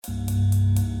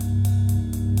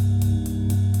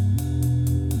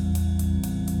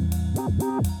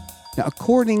Now,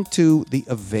 according to the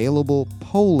available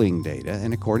polling data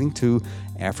and according to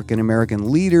African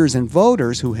American leaders and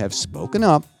voters who have spoken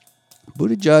up,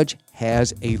 Buttigieg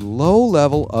has a low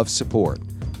level of support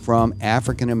from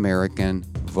African American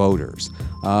voters.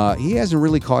 He hasn't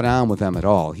really caught on with them at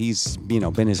all. He's,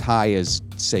 been as high as,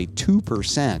 say,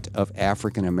 2% of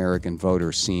African American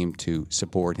voters seem to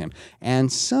support him.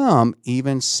 And some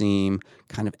even seem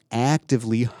kind of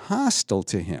actively hostile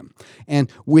to him. And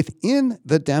within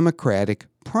the Democratic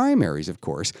primaries, of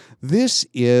course, this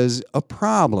is a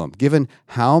problem, given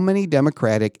how many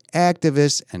Democratic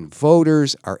activists and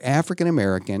voters are African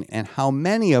American and how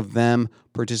many of them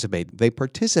participate. They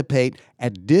participate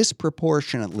at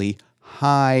disproportionately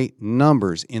high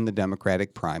numbers in the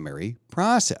Democratic primary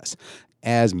process.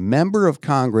 As Member of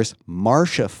Congress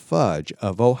Marcia Fudge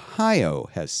of Ohio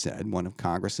has said, one of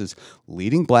Congress's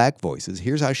leading black voices,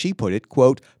 here's how she put it,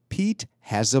 quote, "Pete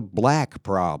has a black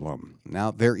problem."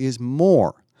 Now, there is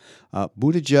more.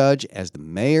 Buttigieg, as the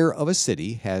mayor of a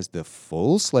city, has the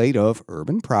full slate of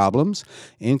urban problems,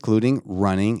 including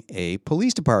running a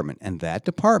police department. And that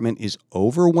department is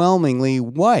overwhelmingly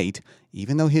white,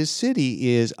 even though his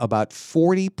city is about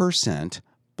 40%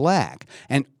 black.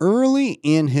 And early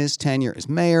in his tenure as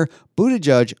mayor,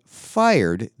 Buttigieg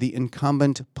fired the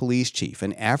incumbent police chief,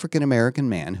 an African-American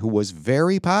man who was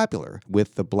very popular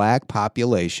with the black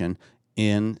population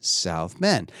in South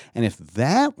Bend. And if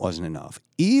that wasn't enough,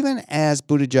 even as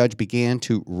Buttigieg began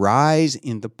to rise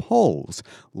in the polls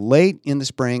late in the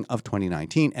spring of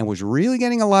 2019 and was really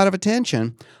getting a lot of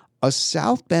attention, a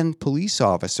South Bend police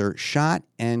officer shot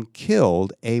and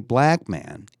killed a black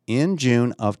man in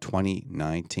June of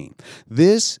 2019.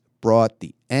 This brought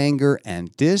the anger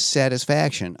and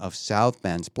dissatisfaction of South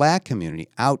Bend's black community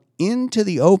out into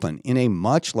the open in a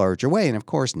much larger way. And of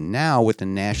course, now with the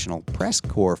National Press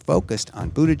Corps focused on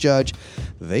Buttigieg,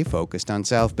 they focused on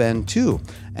South Bend too.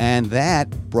 And that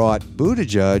brought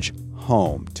Buttigieg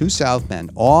home to South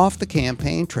Bend off the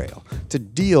campaign trail to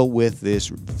deal with this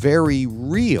very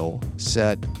real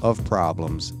set of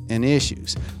problems and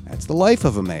issues. That's the life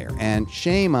of a mayor, and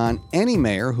shame on any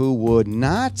mayor who would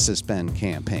not suspend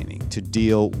campaigning to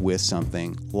deal with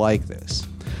something like this.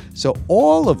 So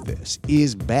all of this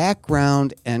is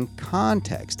background and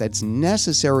context that's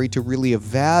necessary to really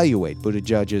evaluate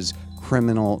Buttigieg's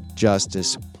criminal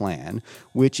justice plan,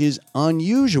 which is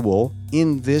unusual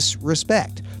in this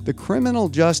respect. The criminal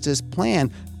justice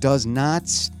plan does not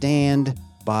stand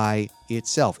by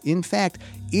itself. In fact,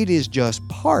 it is just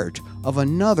part of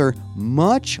another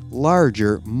much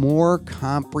larger, more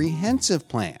comprehensive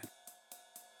plan.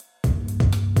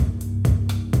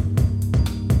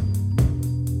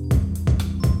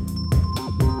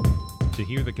 To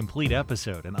hear the complete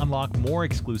episode and unlock more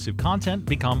exclusive content,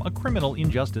 become a Criminal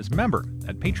Injustice member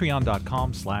at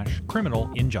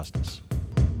patreon.com/criminalinjustice.